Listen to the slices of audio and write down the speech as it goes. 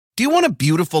Do you want a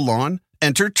beautiful lawn?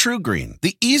 Enter TruGreen,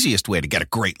 the easiest way to get a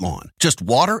great lawn. Just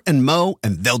water and mow,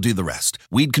 and they'll do the rest.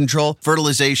 Weed control,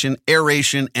 fertilization,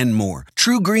 aeration, and more.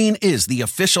 TruGreen is the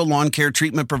official lawn care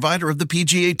treatment provider of the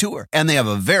PGA Tour, and they have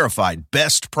a verified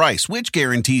best price, which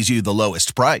guarantees you the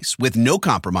lowest price with no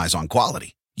compromise on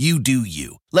quality. You do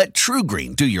you. Let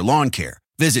TruGreen do your lawn care.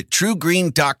 Visit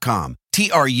TruGreen.com,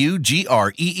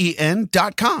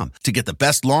 TruGreen.com, to get the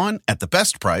best lawn at the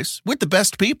best price with the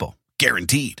best people.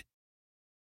 Guaranteed.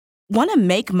 Want to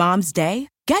make Mom's day?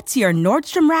 Get to your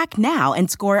Nordstrom Rack now and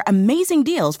score amazing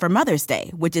deals for Mother's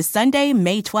Day, which is Sunday,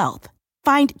 May 12th.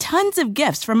 Find tons of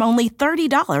gifts from only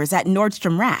 $30 at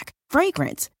Nordstrom Rack.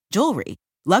 Fragrance, jewelry,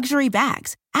 luxury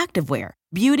bags, activewear,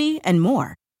 beauty, and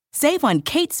more. Save on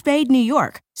Kate Spade New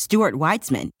York, Stuart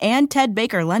Weitzman, and Ted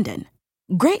Baker London.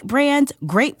 Great brands,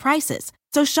 great prices.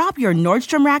 So shop your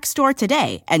Nordstrom Rack store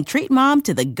today and treat Mom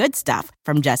to the good stuff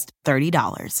from just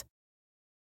 $30.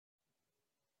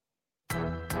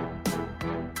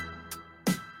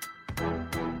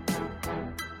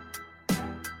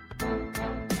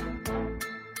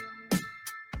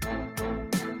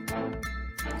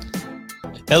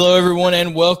 Hello, everyone,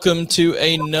 and welcome to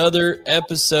another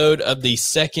episode of the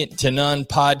Second to None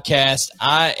podcast.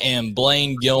 I am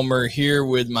Blaine Gilmer here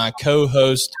with my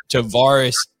co-host,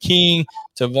 Tavares King.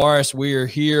 Tavares, we are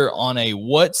here on a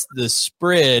What's the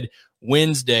Spread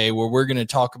Wednesday, where we're going to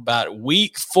talk about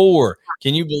week 4.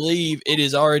 Can you believe it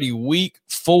is already week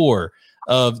 4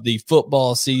 of the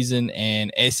football season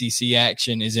and SEC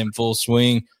action is in full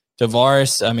swing?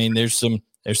 Tavares, I mean, there's some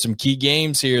key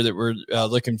games here that we're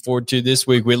looking forward to this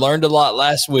week. We learned a lot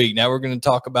last week. Now we're going to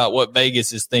talk about what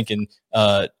Vegas is thinking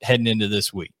heading into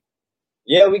this week.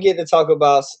 Yeah, we get to talk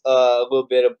about a little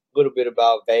bit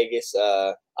about Vegas.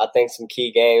 I think some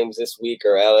key games this week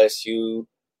are LSU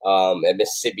at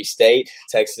Mississippi State,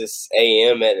 Texas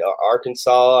A&M at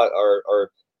Arkansas, or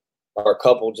a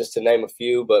couple, just to name a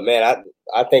few. But man,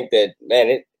 I think that,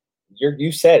 man,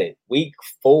 you said it. Week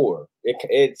 4.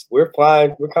 We're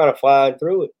kind of flying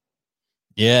through it.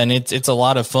 Yeah, and it's a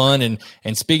lot of fun. And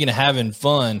speaking of having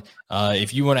fun,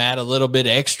 if you want to add a little bit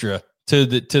extra to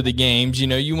the games,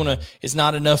 it's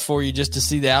not enough for you just to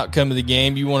see the outcome of the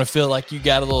game. You want to feel like you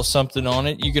got a little something on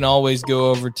it. You can always go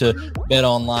over to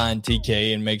BetOnline,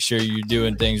 TK, and make sure you're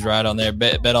doing things right on there.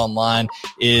 BetOnline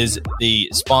is the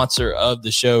sponsor of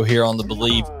the show here on the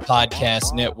Believe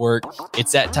Podcast Network.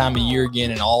 It's that time of year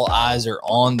again, and all eyes are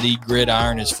on the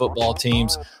gridiron as football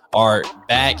teams are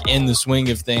back in the swing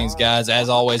of things, guys. As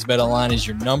always, BetOnline is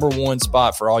your number one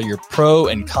spot for all your pro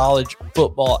and college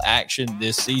football action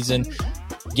this season.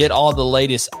 Get all the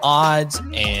latest odds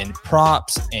and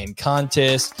props and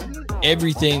contests,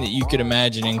 everything that you could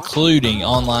imagine, including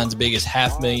online's biggest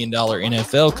 $500,000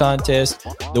 NFL contest,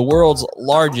 the world's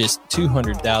largest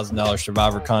 $200,000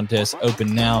 Survivor contest,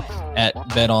 open now at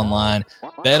BetOnline.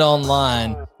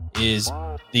 BetOnline is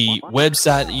the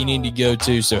website that you need to go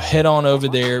to. So head on over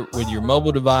there with your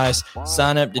mobile device,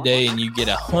 sign up today, and you get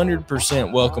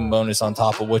 100% welcome bonus on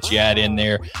top of what you add in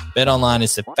there. BetOnline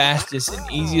is the fastest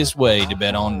and easiest way to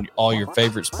bet on all your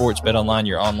favorite sports. BetOnline,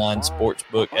 your online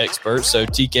sportsbook expert. So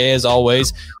TK, as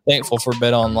always, thankful for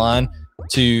BetOnline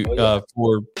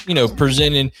for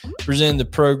presenting the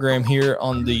program here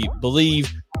on the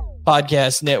Believe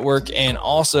Podcast Network and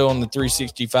also on the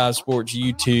 365 Sports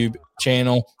YouTube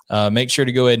channel. Make sure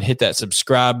to go ahead and hit that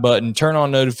subscribe button. Turn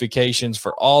on notifications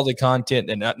for all the content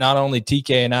that not only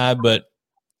TK and I, but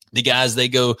the guys, they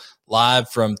go live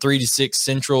from 3 to 6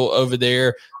 Central over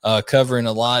there, covering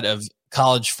a lot of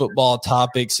college football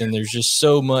topics. And there's just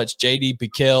so much. JD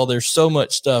Piquel, there's so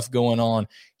much stuff going on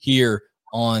here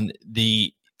on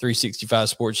the 365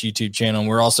 Sports YouTube channel. And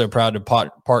we're also proud to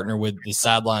partner with the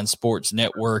Sideline Sports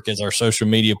Network as our social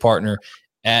media partner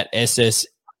at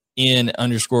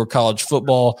SSN_college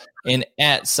football and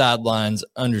at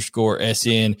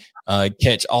sidelines_SN.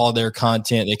 Catch all their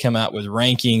content. They come out with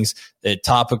rankings, that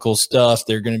topical stuff.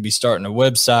 They're going to be starting a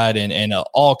website and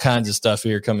all kinds of stuff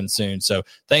here coming soon. So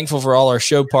thankful for all our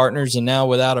show partners. And now,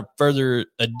 without a further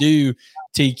ado,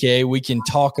 TK, we can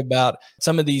talk about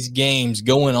some of these games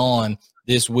going on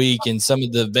this week and some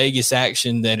of the Vegas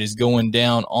action that is going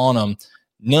down on them.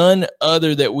 None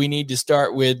other that we need to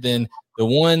start with than the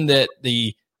one that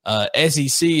the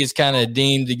SEC is kind of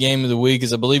deemed the game of the week,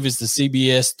 as I believe it's the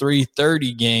CBS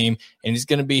 3:30 game, and it's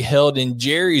going to be held in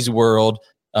Jerry's World.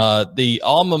 The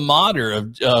alma mater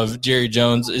of Jerry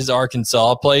Jones is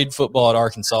Arkansas. Played football at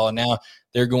Arkansas, and now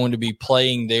they're going to be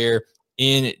playing there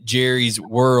in Jerry's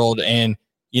World. And,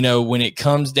 when it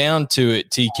comes down to it,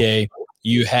 TK,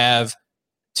 you have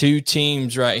two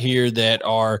teams right here that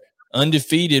are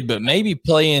undefeated, but maybe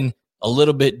playing a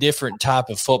little bit different type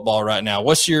of football right now.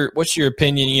 What's your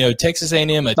opinion? You know, Texas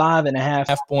A&M a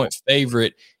 5.5 point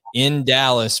favorite in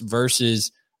Dallas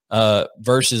versus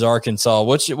Arkansas.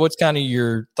 What's kind of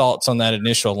your thoughts on that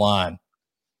initial line?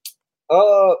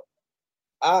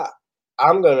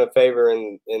 I'm going to favor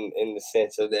in the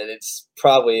sense of that it's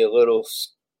probably a little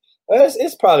 –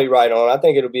 it's probably right on. I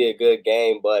think it'll be a good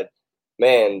game, but,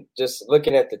 man, just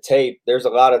looking at the tape, there's a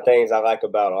lot of things I like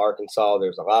about Arkansas.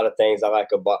 There's a lot of things I like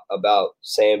about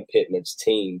Sam Pittman's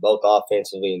team, both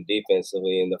offensively and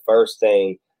defensively, and the first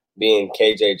thing being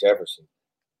KJ Jefferson.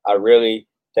 I really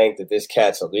think that this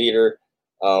cat's a leader.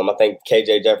 I think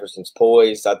KJ Jefferson's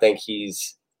poised. I think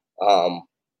he's a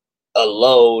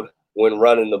load when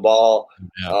running the ball.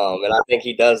 Yeah. And I think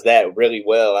he does that really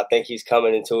well. I think he's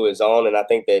coming into his own, and I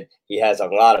think that he has a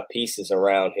lot of pieces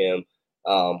around him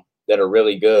that are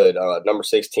really good. Number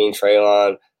 16,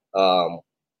 Treylon.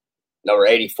 Number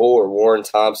 84, Warren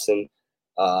Thompson.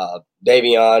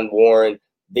 Davion Warren.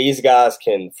 These guys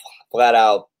can flat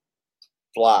out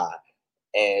fly.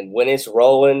 And when it's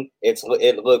rolling,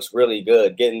 it looks really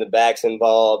good. Getting the backs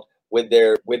involved with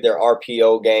their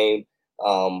RPO game,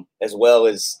 as well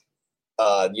as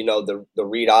the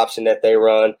read option that they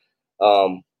run.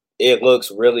 It looks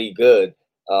really good.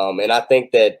 And I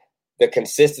think that the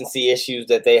consistency issues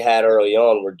that they had early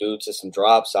on were due to some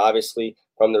drops, obviously,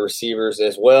 from the receivers,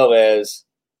 as well as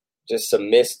just some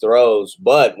missed throws.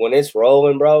 But when it's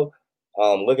rolling, bro,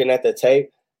 looking at the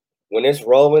tape, when it's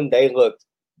rolling, they look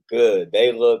good.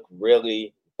 They look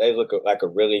like a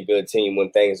really good team when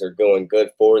things are going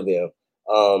good for them.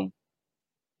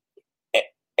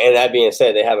 And that being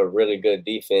said, they have a really good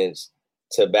defense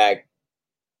to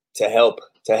help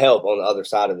on the other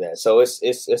side of that. So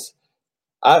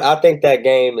I think that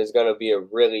game is going to be a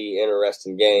really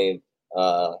interesting game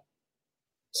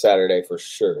Saturday for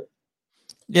sure.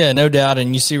 Yeah, no doubt.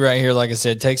 And you see right here, like I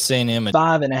said, Texas A&M a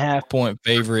 5.5 point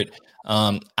favorite.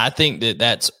 I think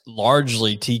that's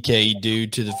largely TK due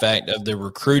to the fact of the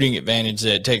recruiting advantage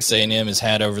that Texas A&M has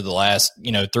had over the last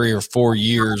 3 or 4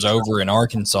 years over in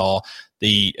Arkansas.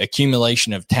 The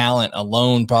accumulation of talent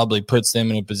alone probably puts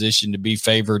them in a position to be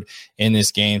favored in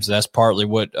this game. So that's partly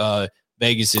what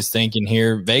Vegas is thinking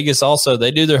here. Vegas also,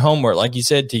 they do their homework. Like you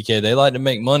said, TK, they like to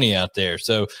make money out there.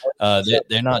 So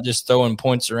they're not just throwing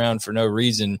points around for no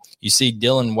reason. You see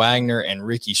Dylan Wagner and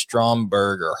Ricky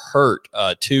Stromberg are hurt,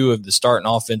 2 of the starting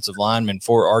offensive linemen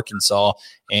for Arkansas.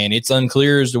 And it's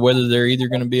unclear as to whether they're either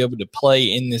going to be able to play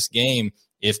in this game.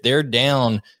 If they're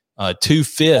down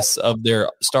 2/5 of their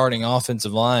starting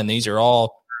offensive line, these are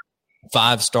all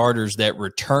 5 starters that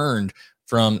returned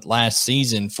from last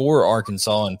season for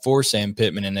Arkansas and for Sam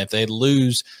Pittman. And if they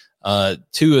lose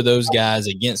 2 of those guys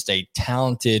against a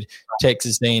talented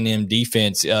Texas A&M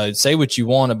defense, say what you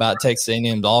want about Texas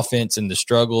A&M's offense and the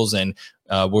struggles, and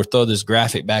we'll throw this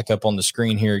graphic back up on the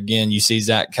screen here again. You see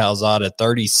Zach Calzada,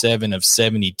 37 of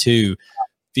 72,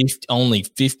 only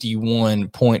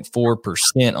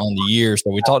 51.4% on the year.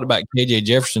 So we talked about KJ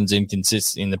Jefferson's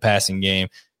inconsistency in the passing game.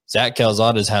 Zach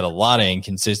Calzada's had a lot of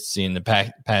inconsistency in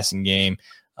the passing game.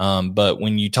 But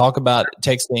when you talk about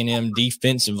Texas A&M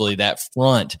defensively, that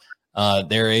front,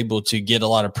 they're able to get a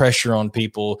lot of pressure on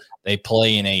people. They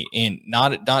play in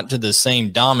not to the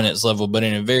same dominance level, but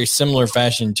in a very similar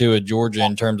fashion to a Georgia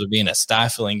in terms of being a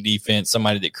stifling defense,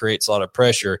 somebody that creates a lot of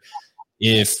pressure.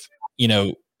 If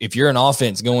you're an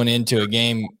offense going into a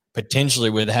game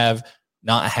potentially with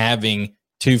not having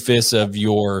 2/5 of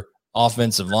your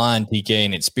offensive line, TK,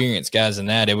 and experienced guys in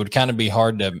that, it would kind of be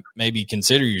hard to maybe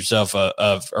consider yourself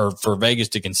or for Vegas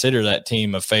to consider that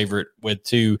team a favorite with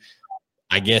 2,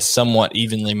 I guess, somewhat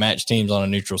evenly matched teams on a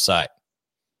neutral site.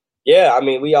 Yeah, I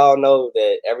mean, we all know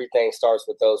that everything starts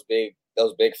with those big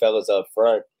fellas up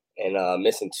front, and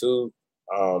missing 2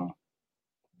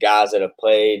 guys that have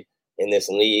played in this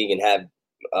league and have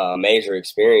major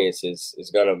experiences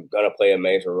is gonna play a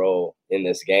major role in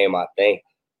this game, I think.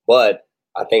 But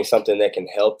I think something that can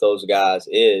help those guys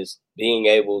is being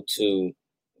able to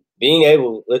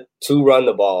run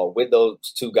the ball with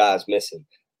those 2 guys missing,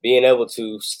 being able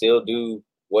to still do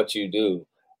what you do,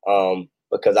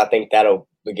 because I think that'll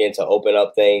begin to open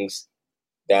up things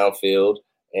downfield.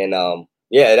 And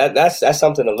that's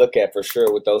something to look at for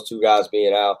sure with those 2 guys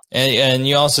being out. And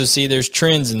you also see there's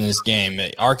trends in this game.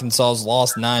 Arkansas's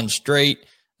lost 9 straight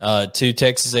to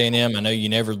Texas A&M. I know you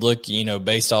never look,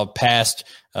 based off past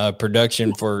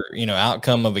production for,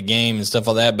 outcome of a game and stuff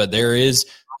like that, but there is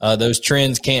those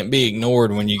trends can't be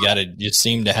ignored when you got to just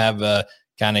seem to have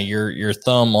kind of your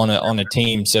thumb on a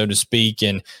team, so to speak.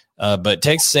 And but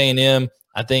Texas A&M,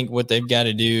 I think what they've got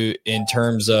to do in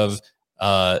terms of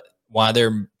why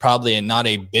they're probably not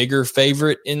a bigger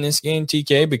favorite in this game,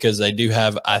 TK, because they do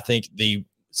have, I think, the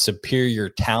superior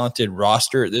talented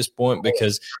roster at this point,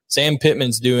 because Sam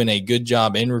Pittman's doing a good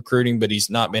job in recruiting, but he's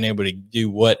not been able to do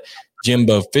what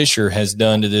Jimbo Fisher has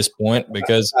done to this point,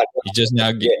 because he's just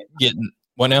now getting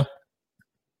what now?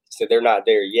 So they're not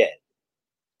there yet.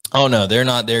 Oh no, they're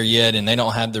not there yet, and they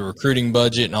don't have the recruiting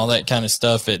budget and all that kind of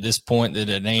stuff at this point that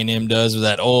an A&M does with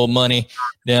that oil money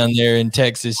down there in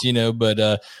Texas,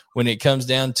 But when it comes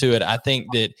down to it, I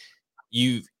think that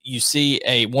you see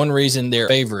one reason they're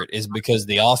favorite is because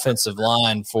the offensive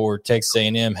line for Texas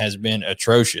A&M has been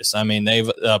atrocious. I mean, they've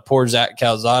poor Zach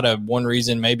Calzada. One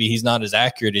reason maybe he's not as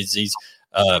accurate is he's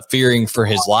fearing for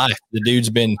his life. The dude's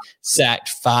been sacked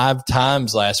 5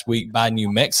 times last week by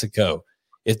New Mexico.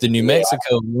 If the New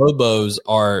Mexico Lobos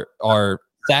are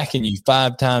sacking you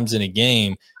 5 times in a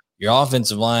game, your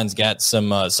offensive line's got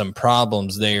some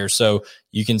problems there. So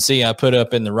you can see I put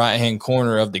up in the right-hand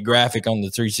corner of the graphic on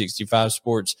the 365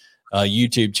 Sports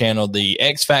YouTube channel, the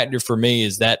X factor for me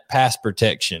is that pass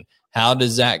protection. How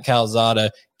does Zach Calzada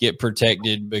get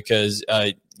protected? Because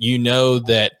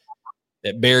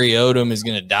that Barry Odom is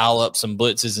going to dial up some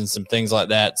blitzes and some things like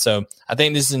that. So I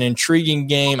think this is an intriguing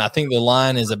game. I think the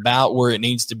line is about where it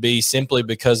needs to be simply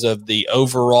because of the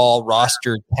overall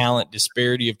roster talent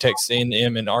disparity of Texas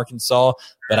A&M and Arkansas.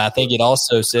 But I think it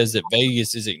also says that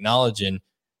Vegas is acknowledging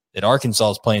that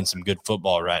Arkansas is playing some good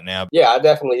football right now. Yeah, I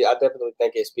definitely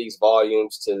think it speaks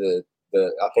volumes to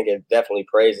I think it definitely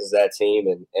praises that team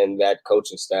and that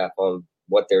coaching staff on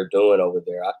what they're doing over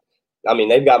there. I mean,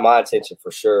 they've got my attention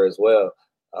for sure as well.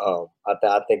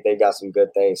 I think they've got some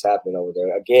good things happening over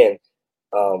there. Again,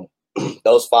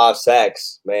 those 5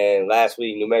 sacks, man, last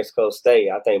week, New Mexico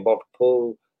State, I think Bumper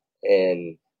Pool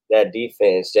and that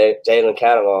defense, Jalen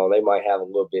Catalon, they might have a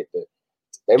little bit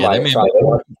they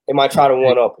might try to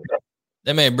one-up them.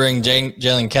 They may bring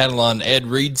Jalen Catalon, Ed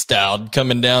Reed style,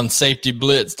 coming down safety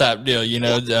blitz type deal.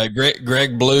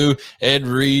 Greg Blue, Ed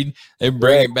Reed, they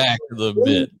bring it back a little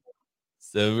bit.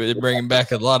 So they're bringing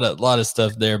back a lot of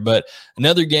stuff there. But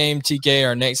another game, TK,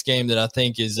 our next game that I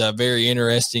think is very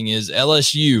interesting is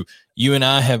LSU. You and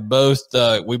I have both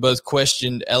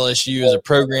questioned LSU as a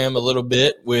program a little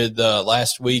bit with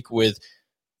last week with,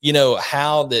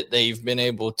 how that they've been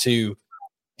able to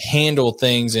handle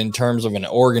things in terms of an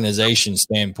organization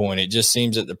standpoint. It just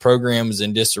seems that the program is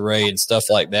in disarray and stuff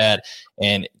like that.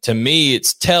 And to me,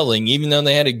 it's telling, even though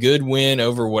they had a good win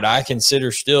over what I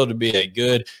consider still to be a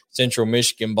good Central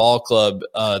Michigan ball club,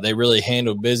 they really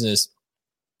handled business.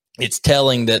 It's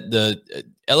telling that the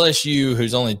LSU,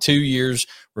 who's only 2 years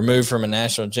removed from a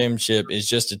national championship, is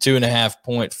just a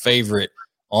 2.5-point favorite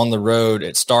on the road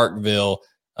at Starkville.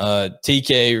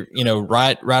 TK,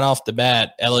 right off the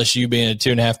bat, LSU being a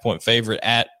 2.5-point favorite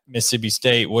at Mississippi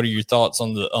State. What are your thoughts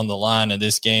on the line of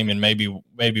this game, and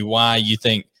maybe why you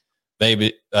think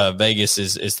Vegas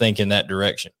is thinking that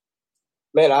direction?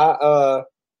 Man, I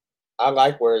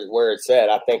like where it's at.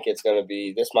 I think it's going to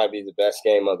be. This might be the best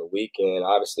game of the weekend.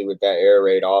 Obviously, with that air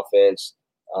raid offense,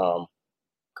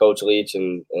 Coach Leach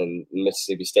and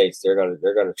Mississippi State, they're going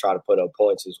to try to put up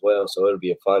points as well. So it'll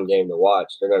be a fun game to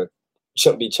watch. They're going to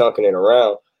be chunking it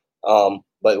around.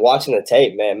 But watching the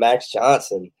tape, man, Max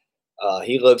Johnson,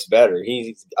 he looks better.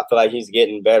 I feel like he's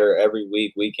getting better every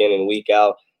week, week in and week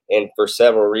out, and for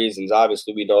several reasons.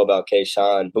 Obviously, we know about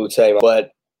Kayshon Boutte,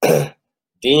 but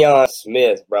Deion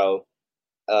Smith, bro,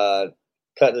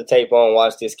 cut the tape on,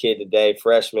 watch this kid today,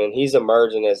 freshman. He's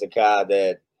emerging as a guy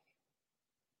that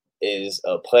is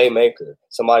a playmaker,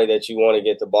 somebody that you want to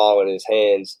get the ball in his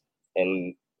hands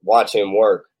and watch him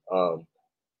work.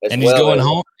 And he's going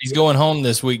home. He's going home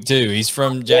this week too. He's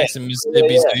from Jackson,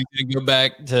 Mississippi, so he's going to go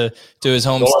back to his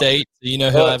home state. So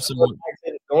he'll have some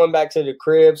going back to the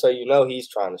crib. So he's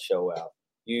trying to show out.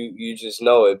 You just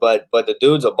know it. But the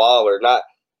dude's a baller.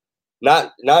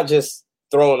 Not just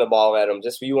throwing the ball at him.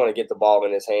 Just you want to get the ball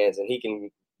in his hands, and he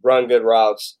can run good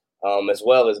routes as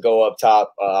well as go up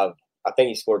top. I think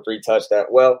he scored 3 touchdowns.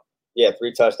 Well, yeah,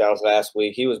 3 touchdowns last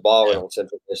week. He was balling on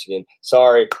Central Michigan.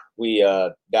 Sorry, we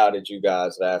doubted you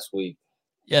guys last week.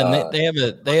 Yeah, and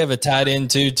they have a tight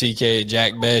end too, TK,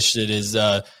 Jack Besh, that is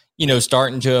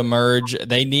starting to emerge.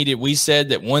 We said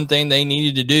that one thing they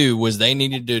needed to do was they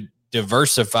needed to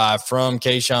diversify from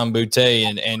Kayshon Boutte,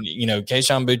 and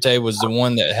Kayshon Boutte was the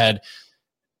one that had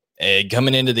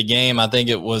coming into the game. I think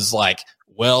it was like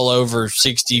well over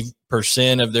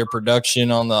 60% of their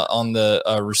production on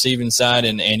the receiving side,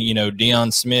 and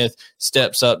Deion Smith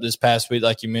steps up this past week,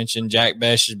 like you mentioned. Jack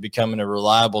Besh is becoming a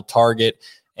reliable target,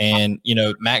 and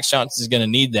Max Johnson is going to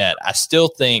need that. I still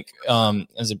think,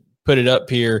 as I put it up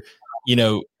here,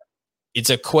 it's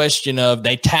a question of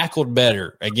they tackled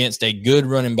better against a good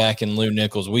running back in Lew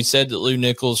Nichols. We said that Lew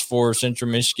Nichols for Central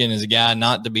Michigan is a guy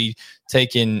not to be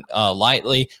taken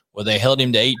lightly. Well, they held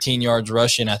him to 18 yards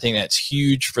rushing. I think that's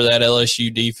huge for that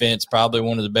LSU defense, probably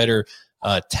one of the better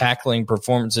tackling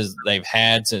performances they've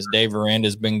had since Dave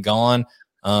Aranda's been gone.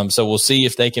 So we'll see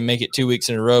if they can make it 2 weeks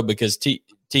in a row because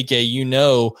TK, you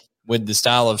know, with the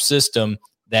style of system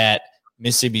that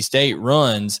Mississippi State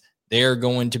runs, they're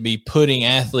going to be putting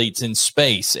athletes in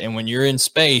space. And when you're in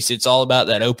space, it's all about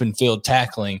that open field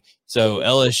tackling. So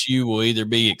LSU will either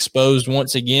be exposed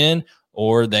once again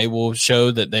or they will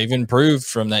show that they've improved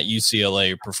from that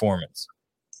UCLA performance.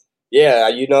 Yeah,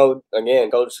 you know, again,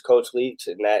 Coach Leach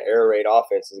and that air raid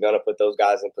offense is going to put those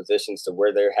guys in positions to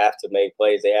where they have to make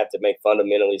plays. They have to make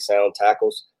fundamentally sound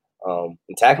tackles. And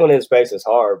tackling in space is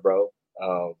hard, bro.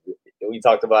 We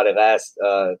talked about it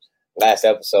last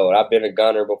episode. I've been a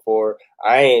gunner before.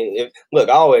 I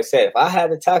always said if I had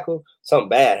to tackle, something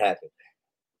bad happened.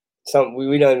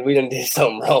 We done did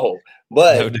something wrong.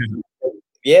 But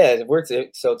yeah,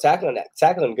 so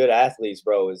tackling good athletes,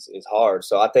 bro, is hard.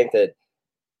 So I think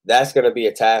that's going to be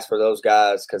a task for those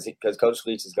guys because Coach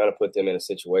Leach is going to put them in a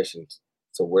situation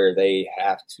to where they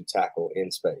have to tackle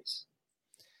in space.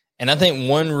 And I think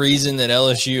one reason that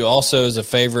LSU also is a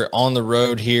favorite on the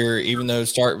road here, even though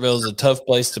Starkville is a tough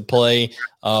place to play,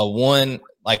 one,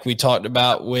 like we talked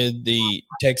about with the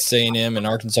Texas A&M and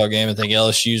Arkansas game, I think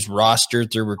LSU's roster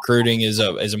through recruiting is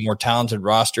a more talented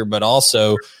roster, but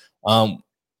also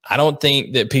I don't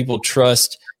think that people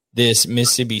trust this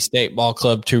Mississippi State ball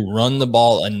club to run the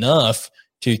ball enough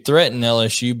to threaten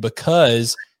LSU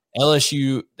because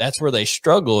LSU, that's where they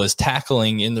struggle is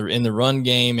tackling in the run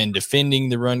game and defending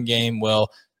the run game.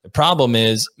 Well, the problem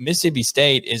is Mississippi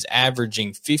State is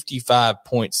averaging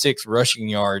 55.6 rushing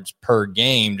yards per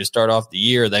game to start off the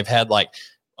year. They've had like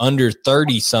under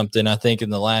 30 something, I think, in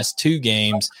the last two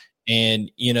games.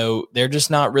 And, you know, they're just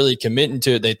not really committing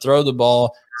to it. They throw the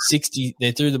ball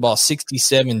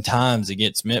 67 times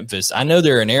against Memphis. I know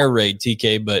they're an air raid,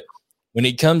 TK, but when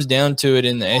it comes down to it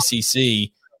in the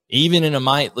SEC, even in a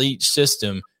Mike Leach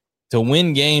system, to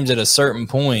win games at a certain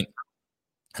point,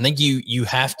 I think you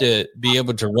have to be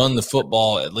able to run the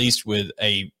football at least with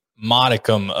a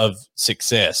modicum of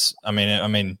success. I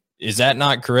mean, is that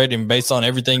not correct? And based on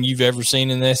everything you've ever seen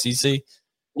in the SEC?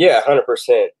 Yeah,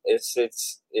 100%.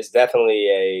 It's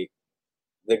definitely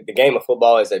the game of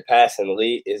football is a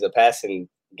passing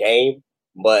game,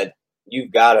 but you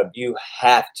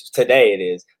have to, today it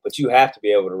is, but you have to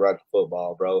be able to run the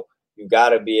football, bro. You got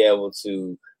to be able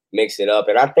to mix it up.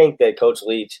 And I think that Coach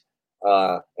Leach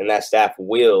and that staff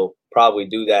will probably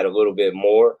do that a little bit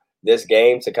more this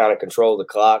game to kind of control the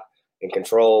clock and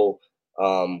control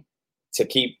to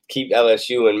keep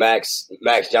LSU and Max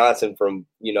Johnson from,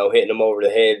 you know, hitting them over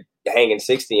the head, hanging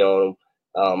 60 on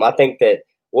them. I think that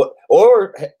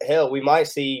or hell, we might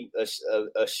see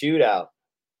a shootout.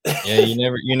 Yeah, you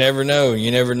never know. You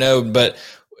never know. But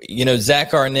you know,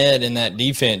 Zach Arnett and that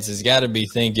defense has got to be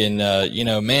thinking, you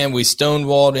know, man, we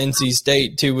stonewalled NC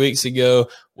State 2 weeks ago.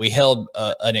 We held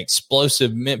an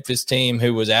explosive Memphis team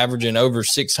who was averaging over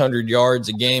 600 yards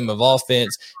a game of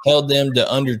offense, held them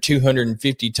to under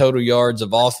 250 total yards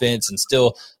of offense and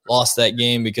still lost that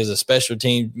game because of special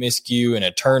team miscue and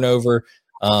a turnover.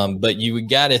 But you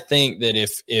got to think that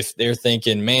if they're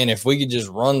thinking, man, if we could just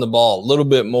run the ball a little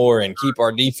bit more and keep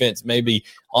our defense maybe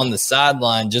on the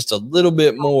sideline just a little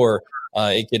bit more,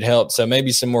 it could help. So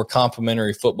maybe some more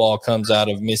complimentary football comes out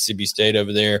of Mississippi State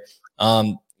over there.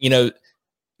 You know,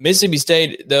 Mississippi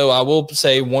State, though, I will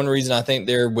say one reason I think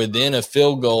they're within a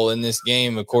field goal in this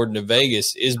game, according to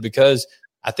Vegas, is because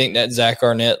I think that Zach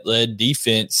Arnett-led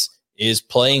defense is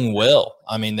playing well.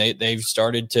 I mean, they've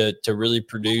started to really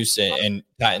produce and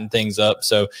tighten things up.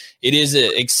 So it is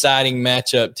an exciting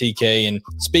matchup, TK. And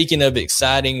speaking of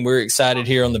exciting, we're excited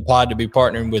here on the pod to be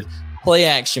partnering with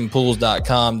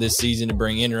PlayActionPools.com this season to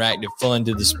bring interactive fun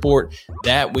to the sport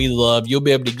that we love. You'll be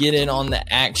able to get in on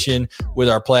the action with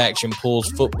our Play Action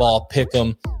Pools football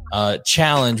pick'em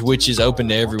challenge, which is open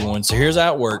to everyone. So here's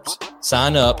how it works.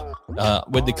 Sign up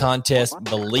with the contest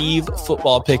Believe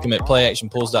Football Pick'em at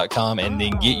PlayActionPools.com and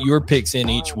then get your picks in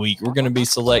each week. We're going to be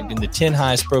selecting the 10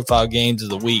 highest profile games of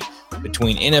the week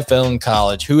between NFL and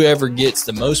college. Whoever gets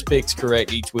the most picks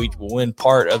correct each week will win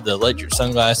part of the electric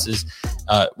sunglasses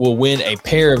will win a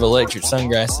pair of electric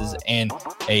sunglasses and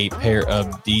a pair of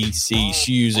DC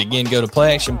shoes. Again, go to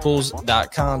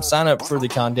playactionpools.com, sign up for the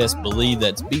contest. Believe,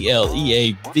 that's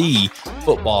BLEAV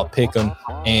football pick'em.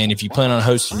 And if you plan on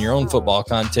hosting your own football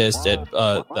contest at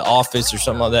the office or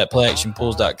something like that,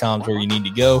 playactionpools.com is where you need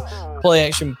to go. Play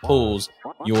Action Pools,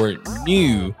 your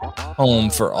new home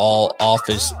for all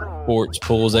office sports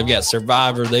pools. They've got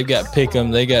Survivor, they've got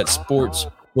Pick'em, they got sports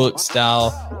book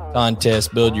style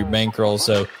contest, build your bankroll.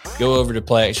 So go over to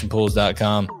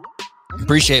playactionpools.com.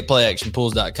 Appreciate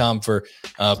playactionpools.com for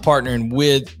partnering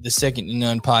with the Second to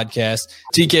None podcast.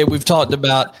 TK, we've talked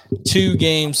about 2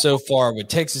 games so far, with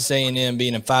Texas A&M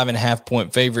being a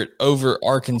 5.5-point favorite over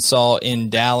Arkansas in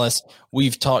Dallas.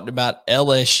 We've talked about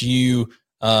LSU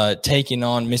taking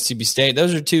on Mississippi State.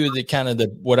 Those are 2 of the kind of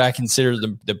what I consider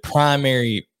the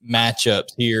primary matchups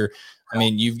here. I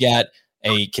mean, you've got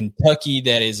a Kentucky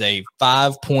that is a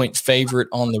 5-point favorite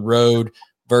on the road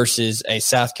versus a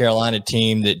South Carolina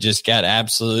team that just got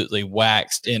absolutely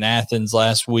waxed in Athens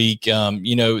last week.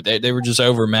 They were just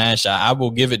overmatched. I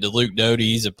will give it to Luke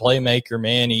Doty. He's a playmaker,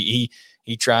 man. He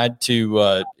tried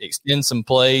to extend some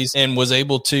plays and was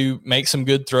able to make some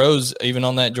good throws even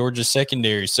on that Georgia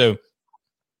secondary. So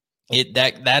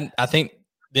I think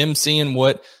them seeing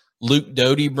what Luke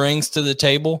Doty brings to the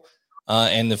table,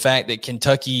 and the fact that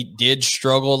Kentucky did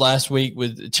struggle last week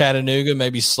with Chattanooga,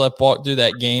 maybe sleptwalk through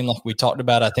that game like we talked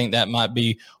about, I think that might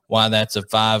be why that's a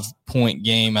 5-point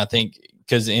game. I think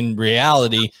because in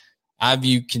reality, I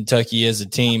view Kentucky as a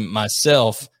team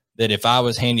myself that if I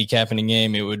was handicapping a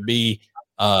game, it would be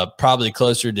probably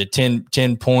closer to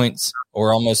 10 points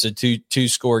or almost a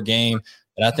two-score game.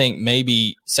 But I think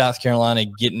maybe South Carolina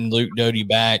getting Luke Doty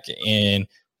back and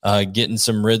getting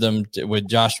some rhythm with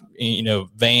Josh,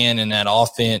 Van and that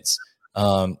offense,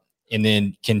 and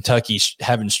then Kentucky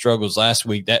having struggles last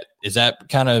week. Is that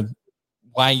kind of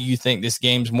why you think this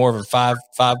game's more of a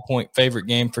 5-point favorite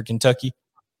game for Kentucky?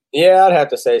 Yeah, I'd have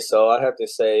to say so. I'd have to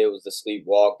say it was the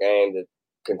sleepwalk game that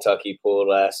Kentucky pulled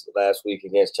last week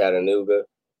against Chattanooga,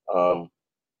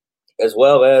 as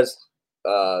well as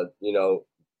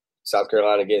South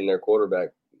Carolina getting their quarterback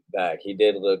back. He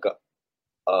did look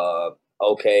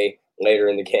okay later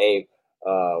in the game.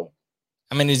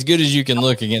 As good as you can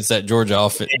look against that Georgia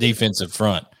defensive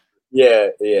front. Yeah,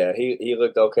 he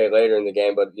looked okay later in the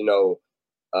game, but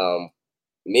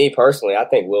me personally, I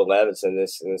think Will Levis in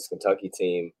this Kentucky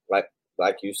team,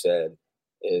 like you said,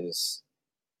 is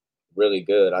really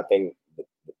good. I think,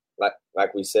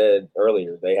 like we said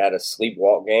earlier, they had a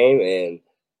sleepwalk game, and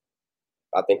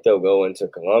I think they'll go into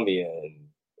Columbia and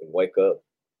wake up.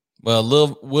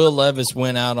 Well, Will Levis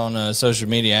went out on social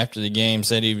media after the game,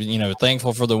 said he was,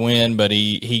 thankful for the win, but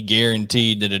he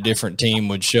guaranteed that a different team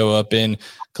would show up in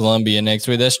Columbia next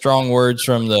week. That's strong words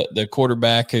from the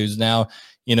quarterback who's now,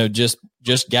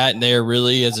 just gotten there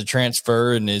really as a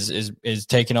transfer and is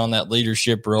taking on that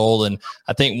leadership role. And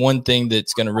I think one thing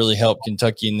that's going to really help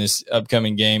Kentucky in this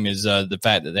upcoming game is the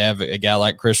fact that they have a guy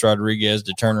like Chris Rodriguez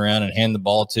to turn around and hand the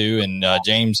ball to, and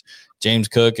James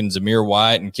Cook and Zamir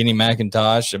White and Kenny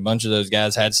McIntosh. A bunch of those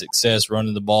guys had success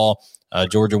running the ball.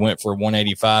 Georgia went for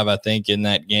 185, I think, in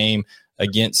that game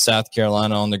against South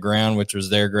Carolina on the ground, which was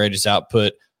their greatest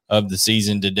output of the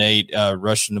season to date,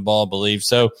 rushing the ball, I believe.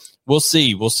 So we'll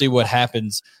see. We'll see what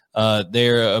happens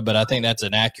there. But I think that's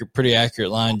pretty accurate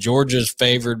line. Georgia's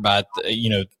favored by,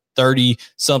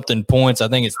 30-something points. I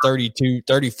think it's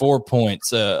 34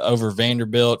 points over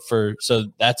Vanderbilt. So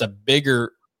that's a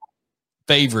bigger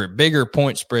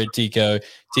point spread,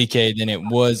 TK, than it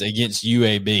was against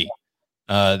UAB.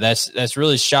 That's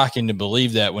really shocking to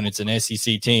believe that when it's an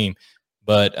SEC team.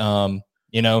 But,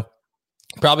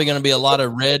 probably going to be a lot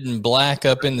of red and black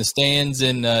up in the stands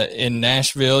in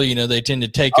Nashville. They tend to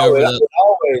take over the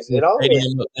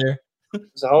stadium up there.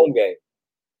 It's a home game.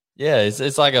 Yeah,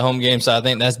 it's like a home game. So I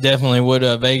think that's definitely what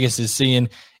Vegas is seeing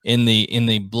in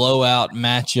the blowout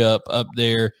matchup up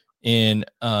there in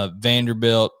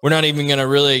Vanderbilt. We're not even going to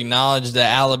really acknowledge the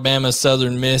Alabama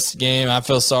Southern Miss game. I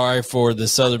feel sorry for the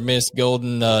Southern Miss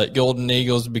Golden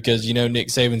Eagles because Nick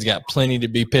Saban's got plenty to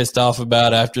be pissed off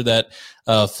about after that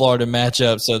Florida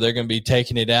matchup, so they're going to be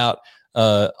taking it out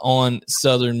on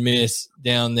Southern Miss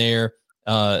down there.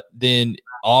 Then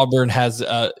Auburn has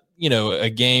a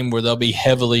game where they'll be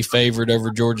heavily favored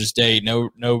over Georgia State.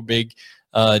 No big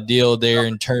deal there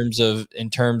in terms of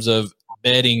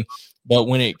betting. But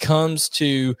when it comes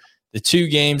to the 2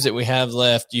 games that we have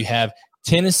left, you have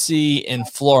Tennessee and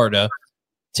Florida.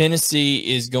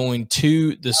 Tennessee is going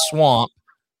to the Swamp,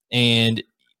 and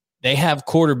they have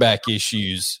quarterback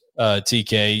issues,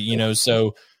 TK.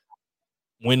 So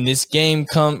when this game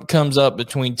comes up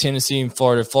between Tennessee and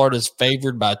Florida, Florida's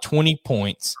favored by 20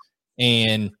 points,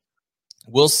 and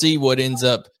we'll see what ends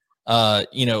up,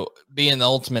 being the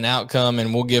ultimate outcome,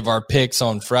 and we'll give our picks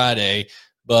on Friday.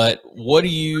 But what do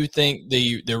you think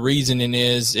the reasoning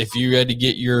is if you had to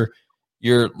get your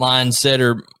line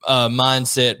setter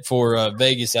mindset for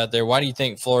Vegas out there? Why do you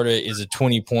think Florida is a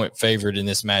 20-point favorite in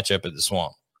this matchup at the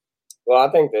Swamp? Well,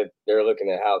 I think that they're looking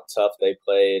at how tough they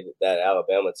played that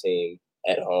Alabama team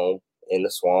at home in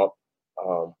the Swamp.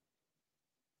 On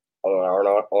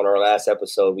our last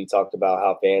episode, we talked about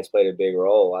how fans played a big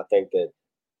role. I think that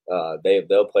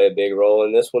they'll play a big role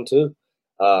in this one too.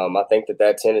 I think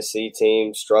that Tennessee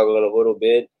team struggling a little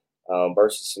bit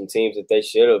versus some teams that they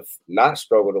should have not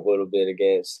struggled a little bit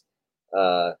against.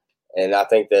 And I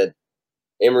think that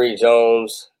Emory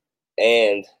Jones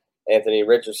and Anthony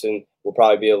Richardson will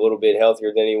probably be a little bit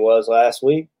healthier than he was last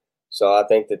week. So I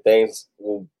think that things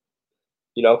will,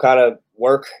 kind of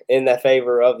work in that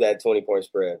favor of that 20-point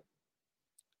spread.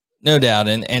 No doubt.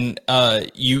 And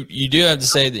you do have to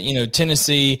say that,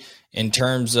 Tennessee, in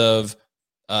terms of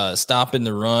stopping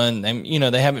the run, and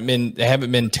they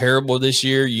haven't been terrible this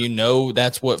year.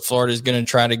 That's what Florida is going to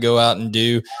try to go out and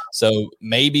do. So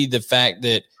maybe the fact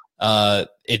that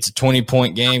it's a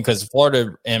 20-point game, because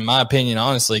Florida, in my opinion,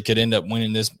 honestly, could end up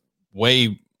winning this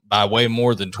by way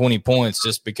more than 20 points,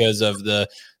 just because of the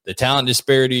talent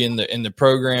disparity in the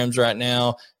programs right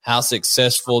now, how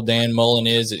successful Dan Mullen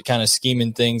is at kind of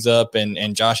scheming things up,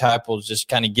 and Josh Heupel is just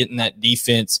kind of getting that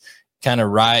defense kind of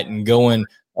right and going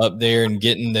up there and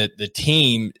getting the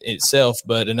team itself.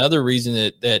 But another reason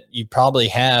that you probably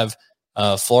have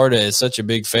Florida as such a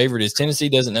big favorite is Tennessee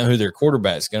doesn't know who their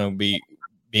quarterback is going to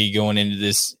be going into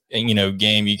this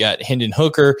game. You got Hendon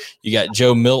Hooker, you got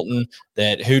Joe Milton.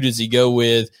 Who does he go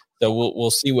with? So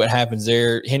we'll see what happens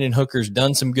there. Hendon Hooker's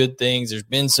done some good things. There's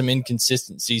been some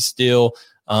inconsistencies still.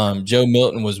 Joe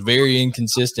Milton was very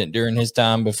inconsistent during his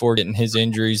time before getting his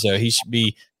injury, so he should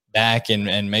be back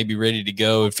and maybe ready to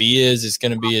go. If he is, it's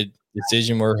going to be a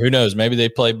decision where, who knows, maybe they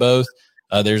play both.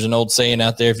 There's an old saying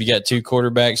out there, if you got two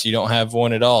quarterbacks, you don't have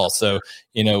one at all. So,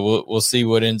 we'll see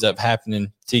what ends up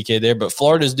happening, TK, there. But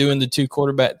Florida's doing the two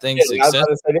quarterback thing. Yeah, I was about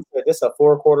to say, this is a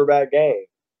 4-quarterback game.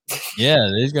 Yeah,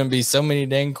 there's going to be so many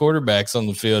dang quarterbacks on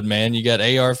the field, man. You got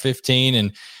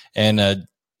AR-15 and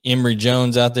Emory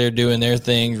Jones out there doing their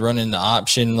things, running the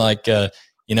option.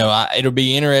 It'll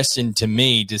be interesting to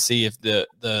me to see if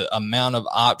the amount of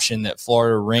option that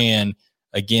Florida ran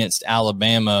against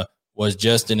Alabama was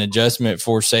just an adjustment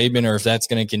for Saban, or if that's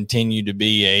going to continue to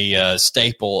be a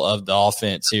staple of the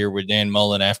offense here with Dan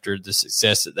Mullen after the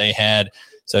success that they had.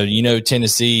 So,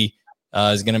 Tennessee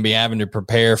is going to be having to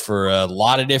prepare for a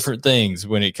lot of different things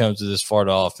when it comes to this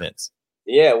Florida offense.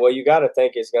 Yeah, well, you got to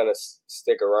think it's going to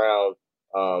stick around.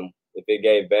 If it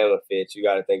gave Bama fits, you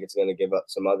got to think it's going to give up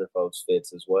some other folks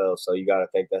fits as well. So you got to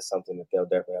think that's something that they'll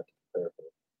definitely have to prepare for.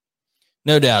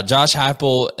 No doubt. Josh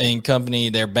Heupel and company,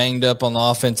 they're banged up on the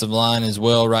offensive line as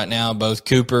well right now. Both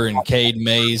Cooper and Cade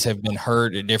Mays have been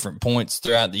hurt at different points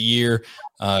throughout the year.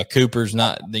 Cooper's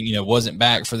wasn't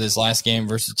back for this last game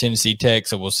versus Tennessee Tech,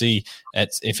 so we'll see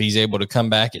if he's able to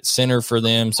come back at center for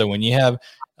them. So when you have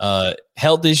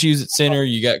health issues at center,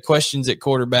 you got questions at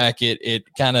quarterback, it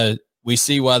kind of – we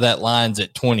see why that line's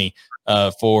at 20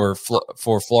 for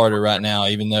Florida right now,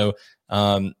 even though,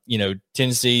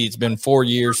 Tennessee, it's been 4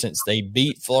 years since they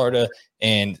beat Florida,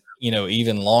 and,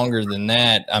 even longer than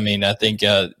that. I mean, I think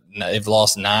they've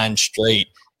lost 9 straight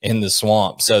in the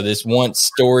Swamp. So this once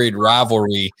storied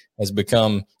rivalry has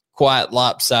become quite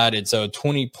lopsided. So a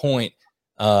 20-point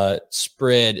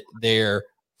spread there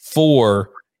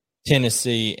for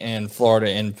Tennessee and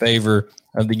Florida in favor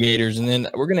of the Gators. And then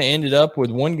we're going to end it up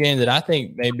with one game that I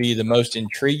think may be the most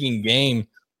intriguing game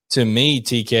to me,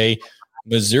 TK.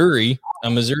 Missouri, a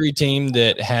Missouri team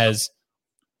that has,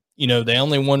 they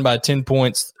only won by 10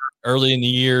 points early in the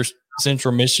year,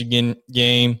 Central Michigan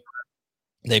game.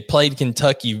 They played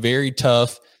Kentucky very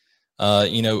tough,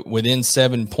 within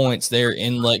 7 points there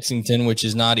in Lexington, which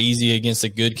is not easy against a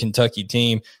good Kentucky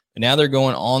team. But now they're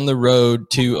going on the road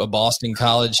to a Boston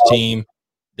College team.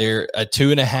 They're a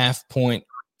 2.5-point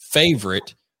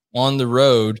favorite on the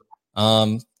road.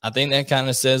 I think that kind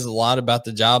of says a lot about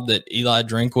the job that Eli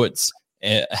Drinkwitz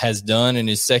has done in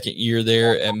his second year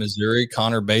there at Missouri.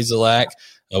 Connor Bazelak.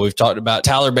 We've talked about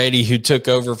Tyler Beatty, who took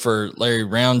over for Larry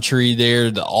Roundtree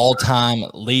there, the all-time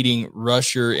leading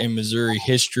rusher in Missouri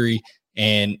history.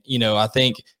 And, I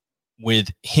think with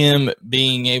him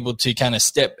being able to kind of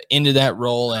step into that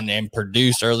role and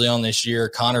produce early on this year,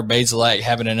 Connor Bazelak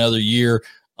having another year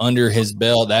under his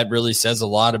belt, that really says a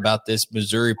lot about this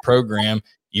Missouri program.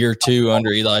 year 2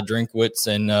 under Eli Drinkwitz,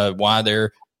 and why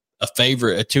they're a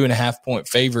 2.5-point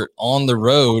favorite on the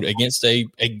road against a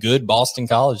good Boston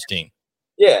College team.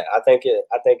 Yeah, I think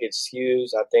it's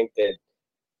huge. I think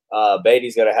that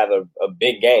Beatty's going to have a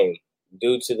big game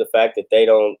due to the fact that they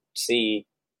don't see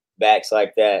backs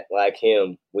like that, like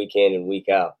him, week in and week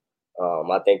out.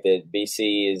 I think that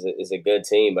BC is a good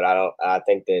team, but I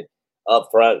think that up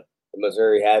front,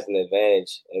 Missouri has an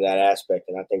advantage in that aspect,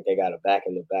 and I think they got a back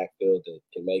in the backfield that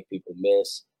can make people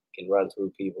miss, can run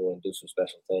through people, and do some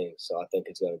special things. So I think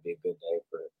it's going to be a good day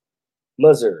for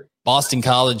Missouri. Boston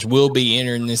College will be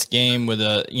entering this game with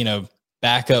a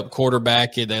backup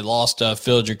quarterback. They lost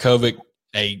Phil Dracovic,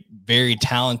 a very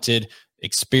talented,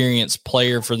 experienced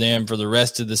player for them for the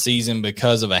rest of the season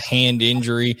because of a hand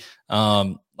injury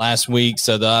last week.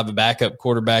 So they'll have a backup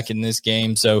quarterback in this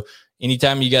game. So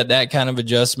anytime you got that kind of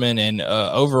adjustment, and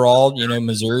overall,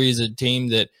 Missouri is a team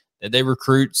that they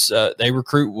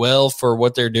recruit well for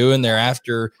what they're doing. They're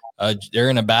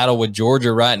in a battle with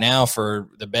Georgia right now for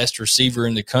the best receiver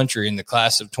in the country in the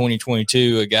class of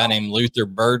 2022, a guy named Luther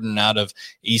Burden out of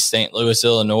East St. Louis,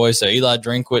 Illinois. So Eli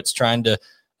Drinkwitz trying to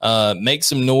make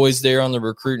some noise there on the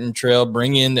recruiting trail,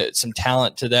 bring in some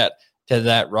talent to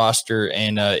that roster,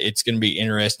 and it's going to be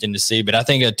interesting to see. But I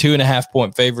think a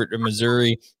 2.5-point favorite to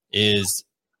Missouri is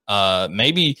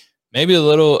maybe a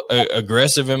little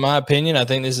aggressive in my opinion. I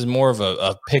think this is more of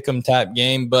a pick'em type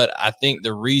game, but I think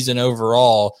the reason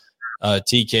overall,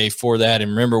 TK, for that,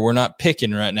 and remember, we're not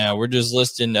picking right now. We're just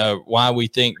listing why we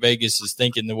think Vegas is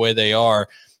thinking the way they are.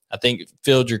 I think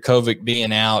Phil Dracovic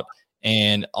being out,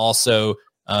 and also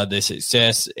the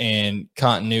success and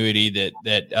continuity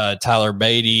that Tyler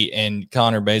Beatty and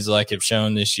Connor Bazelak have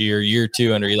shown this year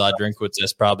 2 under Eli Drinkwitz.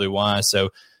 That's probably why. So,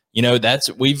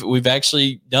 we've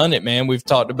actually done it, man. We've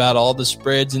talked about all the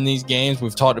spreads in these games.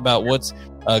 We've talked about what's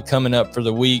coming up for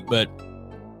the week, but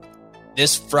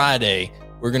this Friday,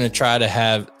 we're going to try to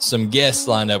have some guests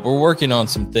lined up. We're working on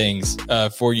some things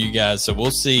for you guys, so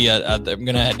we'll see. I'm going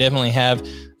to definitely have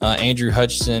Andrew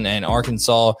Hutchinson, an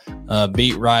Arkansas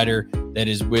beat writer that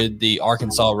is with the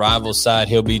Arkansas Rivals side.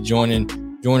 He'll be joining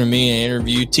me in an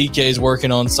interview. TK's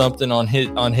working on something on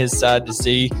his side to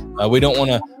see. We don't want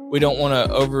to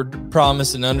over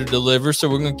promise and under deliver, so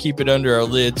we're going to keep it under our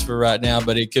lids for right now,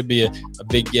 but it could be a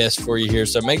big guest for you here.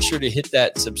 So make sure to hit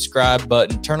that subscribe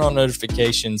button, turn on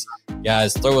notifications,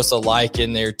 guys. Throw us a like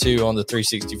in there too on the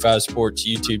 365 Sports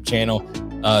YouTube channel.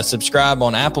 Subscribe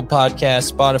on Apple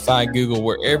Podcasts, Spotify, Google,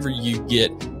 wherever you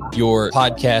get your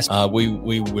podcast.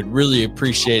 We would really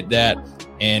appreciate that.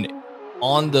 And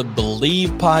on the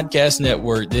Believe Podcast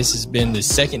Network, this has been the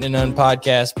Second to None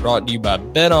podcast, brought to you by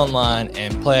Bet Online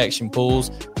and Play Action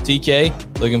Pools.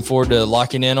 TK, looking forward to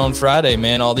locking in on Friday,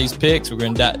 man. All these picks, we're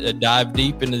going to dive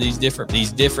deep into these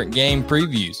different game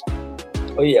previews.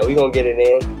 Oh yeah, we're going to get it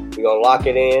in. We're going to lock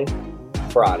it in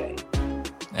Friday.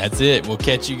 That's it. We'll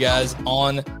catch you guys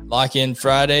on Lock In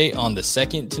Friday on the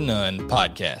Second to None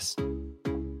podcast.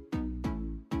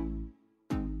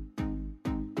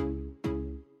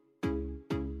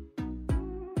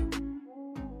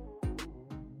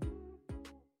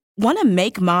 Want to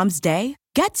make Mom's Day?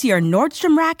 Get to your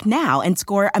Nordstrom Rack now and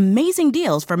score amazing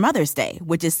deals for Mother's Day,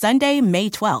 which is Sunday, May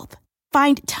 12th.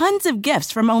 Find tons of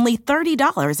gifts from only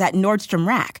 $30 at Nordstrom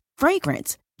Rack.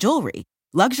 Fragrance, jewelry,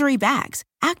 luxury bags,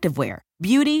 activewear,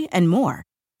 beauty, and more.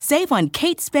 Save on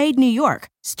Kate Spade New York,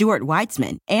 Stuart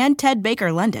Weitzman, and Ted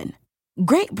Baker London.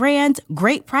 Great brands,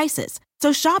 great prices.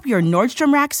 So shop your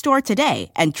Nordstrom Rack store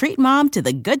today and treat Mom to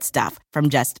the good stuff from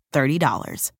just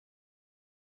 $30.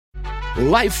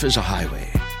 Life is a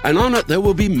highway, and on it there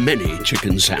will be many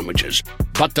chicken sandwiches.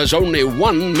 But there's only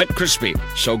one McCrispy.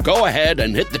 So go ahead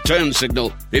and hit the turn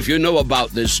signal if you know about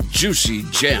this juicy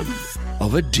gem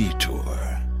of a detour.